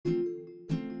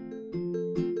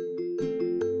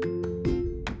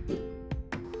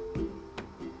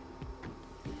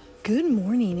Good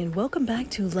morning and welcome back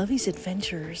to Lovey's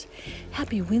Adventures.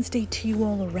 Happy Wednesday to you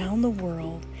all around the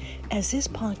world, as this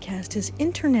podcast is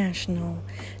international,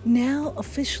 now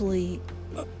officially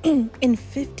in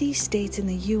 50 states in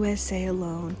the USA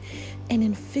alone and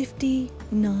in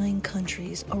 59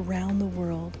 countries around the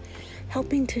world,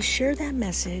 helping to share that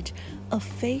message of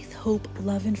faith, hope,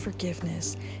 love, and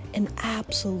forgiveness, and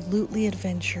absolutely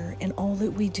adventure in all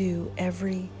that we do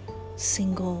every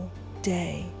single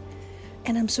day.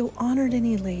 And I'm so honored and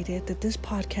elated that this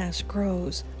podcast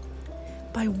grows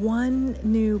by one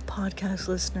new podcast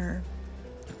listener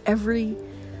every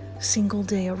single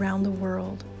day around the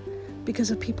world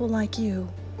because of people like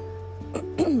you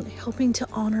helping to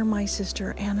honor my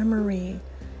sister Anna Marie,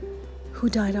 who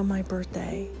died on my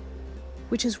birthday,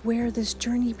 which is where this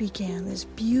journey began, this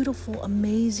beautiful,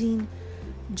 amazing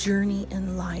journey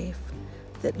in life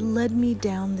that led me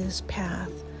down this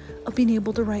path of being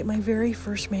able to write my very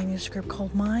first manuscript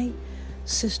called My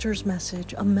Sister's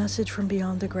Message, a message from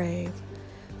beyond the grave,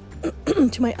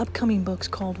 to my upcoming books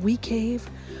called We Cave,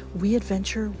 We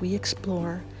Adventure, We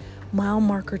Explore, Mile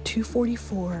Marker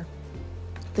 244,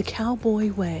 The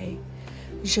Cowboy Way,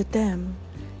 Je T'aime,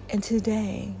 and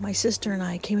today my sister and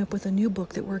I came up with a new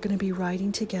book that we're going to be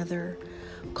writing together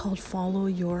called Follow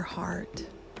Your Heart.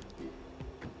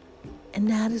 And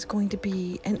that is going to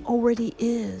be, and already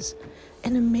is,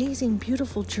 an amazing,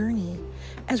 beautiful journey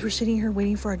as we're sitting here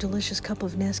waiting for our delicious cup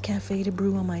of Nescafe to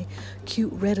brew on my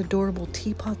cute, red, adorable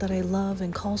teapot that I love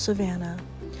and call Savannah.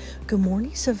 Good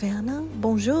morning, Savannah.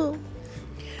 Bonjour.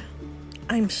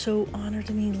 I'm so honored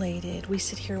and elated. We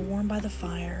sit here warm by the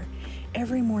fire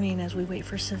every morning as we wait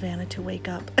for Savannah to wake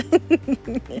up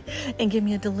and give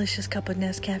me a delicious cup of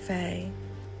Nescafe.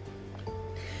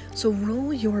 So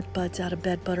roll your butts out of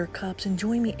bed, buttercups, and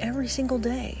join me every single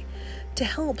day to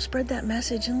help spread that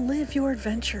message and live your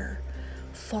adventure.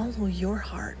 Follow your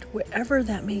heart wherever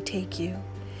that may take you.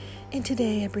 And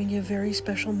today I bring you a very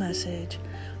special message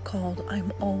called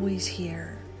I'm Always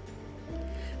Here.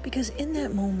 Because in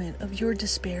that moment of your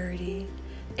disparity,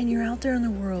 and you're out there in the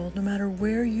world, no matter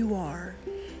where you are,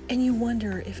 and you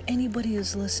wonder if anybody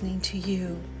is listening to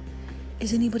you,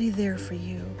 is anybody there for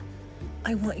you?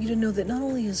 I want you to know that not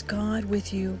only is God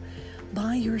with you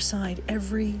by your side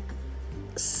every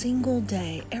single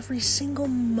day, every single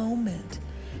moment,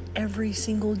 every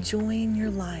single joy in your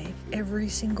life, every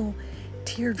single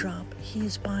teardrop, He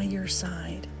is by your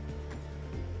side.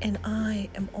 And I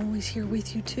am always here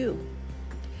with you too,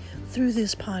 through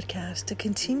this podcast, to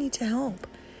continue to help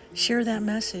share that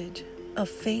message of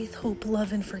faith, hope,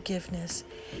 love, and forgiveness,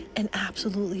 and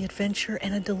absolutely adventure,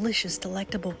 and a delicious,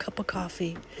 delectable cup of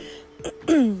coffee.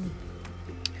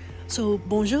 So,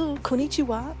 bonjour,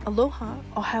 konnichiwa, aloha,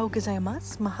 ohayou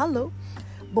gozaimasu, mahalo,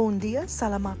 bon dia,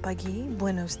 salamat pagi,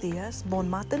 buenos dias, bon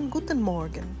matin, guten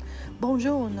morgen,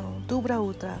 buongiorno, dobra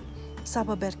utra,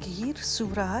 saba berkahir,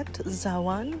 surat,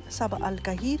 zawan, saba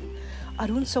al-kahir,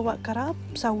 arun sawat karab,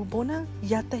 sawubona,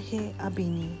 yatahe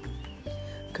abini.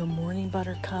 Good morning,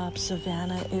 Buttercup.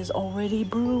 Savannah is already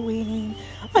brewing.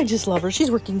 I just love her.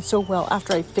 She's working so well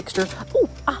after I fixed her.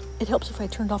 It helps if I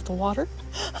turned off the water.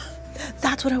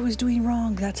 That's what I was doing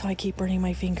wrong. That's how I keep burning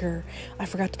my finger. I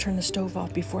forgot to turn the stove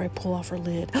off before I pull off her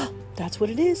lid. That's what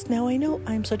it is. Now I know.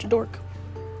 I'm such a dork.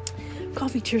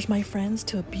 Coffee cheers, my friends,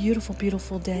 to a beautiful,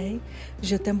 beautiful day.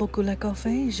 Je t'aime beaucoup le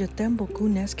café. Je t'aime beaucoup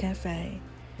Nescafe.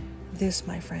 This,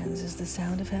 my friends, is the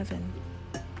sound of heaven.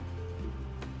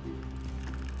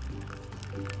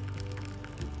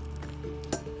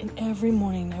 And every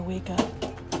morning I wake up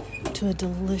to a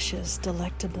delicious,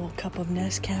 delectable cup of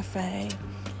Nescafe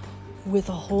with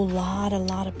a whole lot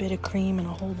of bit of cream and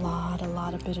a whole lot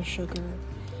of bit of sugar.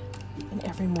 And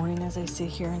every morning as I sit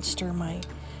here and stir my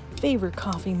favorite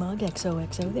coffee mug,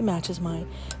 XOXO, that matches my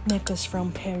necklace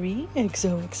from Paris,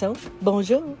 XOXO,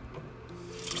 bonjour,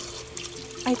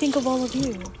 I think of all of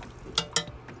you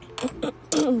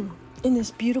in this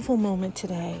beautiful moment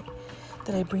today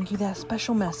that I bring you that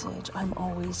special message, I'm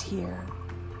always here.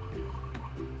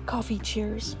 Coffee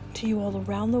cheers to you all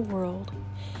around the world.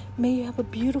 May you have a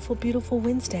beautiful, beautiful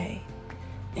Wednesday.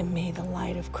 And may the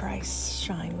light of Christ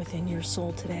shine within your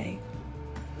soul today.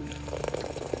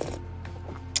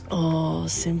 Oh,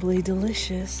 simply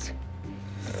delicious.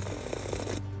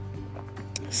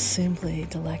 Simply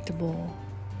delectable.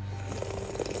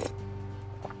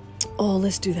 Oh,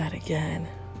 let's do that again.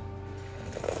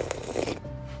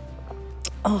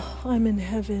 Oh, I'm in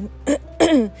heaven.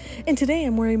 And today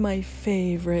I'm wearing my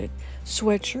favorite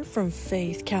sweatshirt from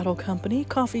Faith Cattle Company.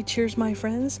 Coffee cheers, my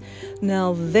friends.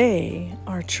 Now they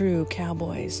are true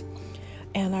cowboys.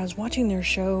 And I was watching their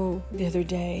show the other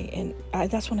day, and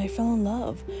that's when I fell in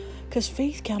love Because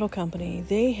Faith Cattle Company,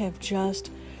 they have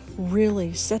just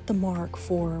really set the mark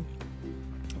for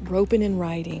roping and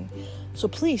riding. So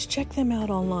please check them out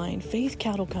online, Faith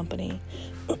Cattle Company.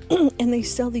 And they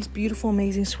sell these beautiful,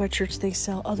 amazing sweatshirts. They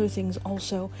sell other things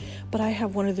also. But I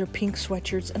have one of their pink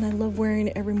sweatshirts, and I love wearing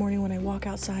it every morning when I walk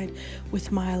outside with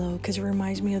Milo, because it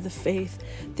reminds me of the faith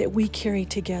that we carry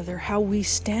together, how we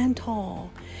stand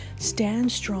tall,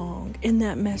 stand strong in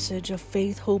that message of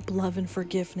faith, hope, love, and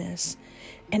forgiveness.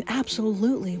 And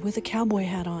absolutely with a cowboy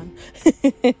hat on.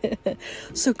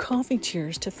 So coffee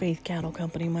cheers to Faith Cattle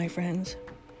Company, my friends.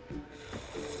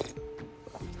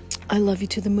 I love you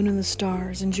to the moon and the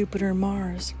stars and Jupiter and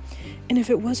Mars. And if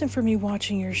it wasn't for me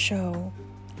watching your show,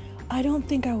 I don't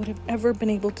think I would have ever been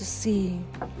able to see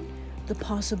the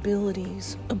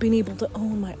possibilities of being able to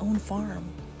own my own farm.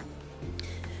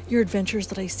 Your adventures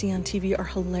that I see on TV are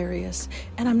hilarious,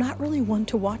 and I'm not really one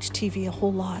to watch TV a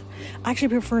whole lot. I actually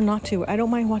prefer not to. I don't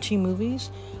mind watching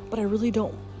movies, but I really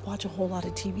don't watch a whole lot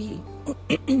of TV.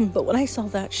 But when I saw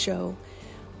that show,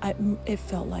 it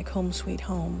felt like home sweet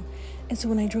home. And so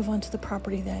when I drove onto the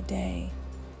property that day,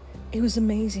 it was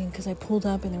amazing because I pulled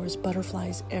up and there was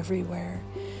butterflies everywhere.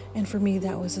 And for me,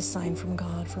 that was a sign from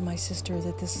God for my sister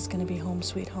that this is going to be home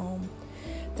sweet home.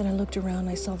 Then I looked around,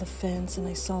 I saw the fence and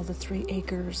I saw the 3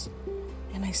 acres,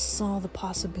 and I saw the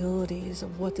possibilities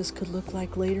of what this could look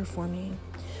like later for me.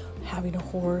 Having a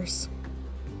horse,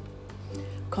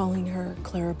 calling her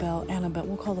Clarabelle, Annabelle,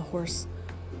 we'll call the horse,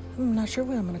 I'm not sure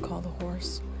what I'm going to call the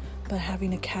horse. But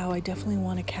having a cow, I definitely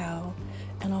want a cow,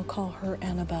 and I'll call her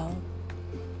Annabelle.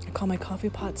 I call my coffee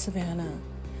pot Savannah.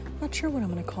 Not sure what I'm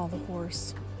going to call the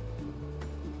horse,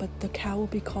 but the cow will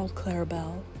be called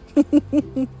Clarabelle.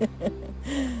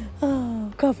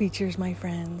 Oh, coffee cheers, my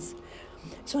friends.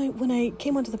 So when I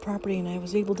came onto the property and I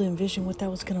was able to envision what that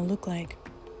was going to look like,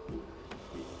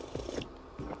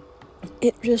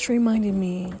 it just reminded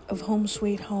me of home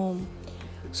sweet home.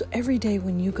 So every day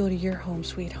when you go to your home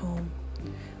sweet home,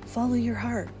 follow your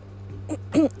heart.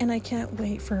 And I can't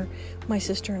wait for my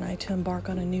sister and I to embark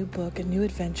on a new book, a new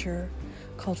adventure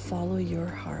called Follow Your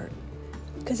Heart.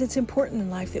 Because it's important in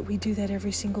life that we do that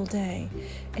every single day.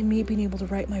 And me being able to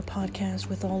write my podcast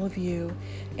with all of you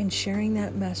and sharing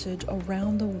that message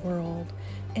around the world,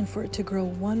 and for it to grow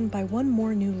one by one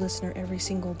more new listener every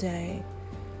single day,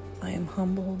 I am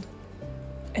humbled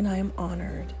and I am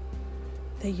honored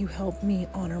that you help me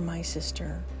honor my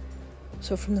sister.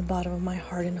 So from the bottom of my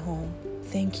heart and home,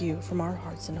 thank you from our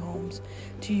hearts and homes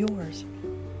to yours.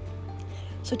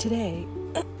 So today,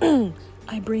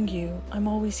 I bring you I'm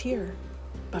Always Here.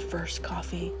 But first,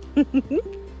 coffee.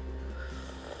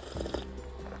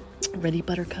 Ready,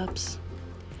 buttercups?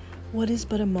 What is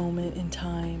but a moment in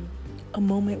time, a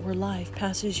moment where life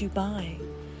passes you by,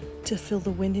 to feel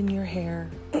the wind in your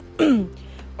hair,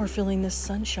 or feeling the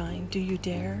sunshine, do you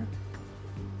dare?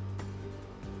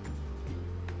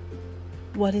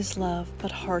 What is love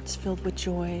but hearts filled with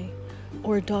joy,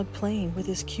 or a dog playing with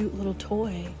his cute little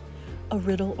toy? A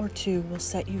riddle or two will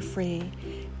set you free.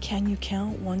 Can you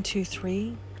count 1, 2,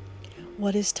 3?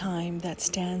 What is time that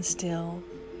stands still,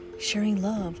 sharing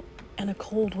love and a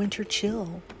cold winter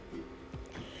chill?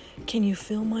 Can you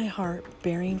feel my heart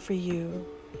bearing for you?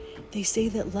 They say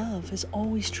that love is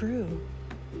always true.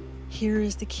 Here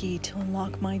is the key to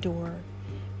unlock my door.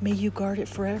 May you guard it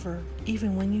forever,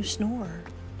 even when you snore.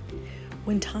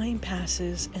 When time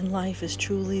passes and life is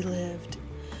truly lived,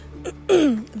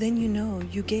 then you know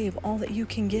you gave all that you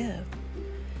can give.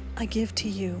 I give to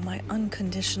you my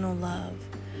unconditional love,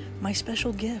 my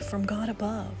special gift from God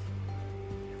above.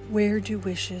 Where do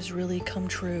wishes really come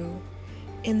true?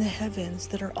 In the heavens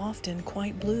that are often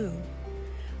quite blue.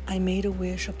 I made a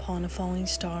wish upon a falling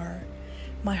star.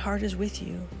 My heart is with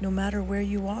you, no matter where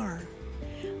you are.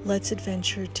 Let's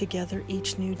adventure together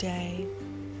each new day.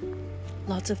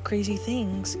 Lots of crazy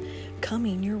things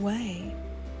coming your way.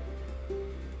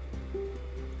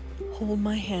 Hold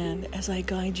my hand as I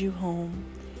guide you home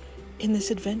in this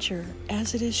adventure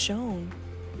as it is shown.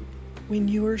 When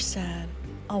you are sad,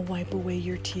 I'll wipe away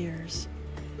your tears,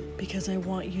 because I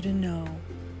want you to know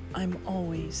I'm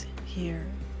always here.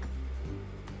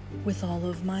 With all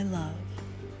of my love,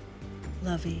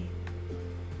 Lovey.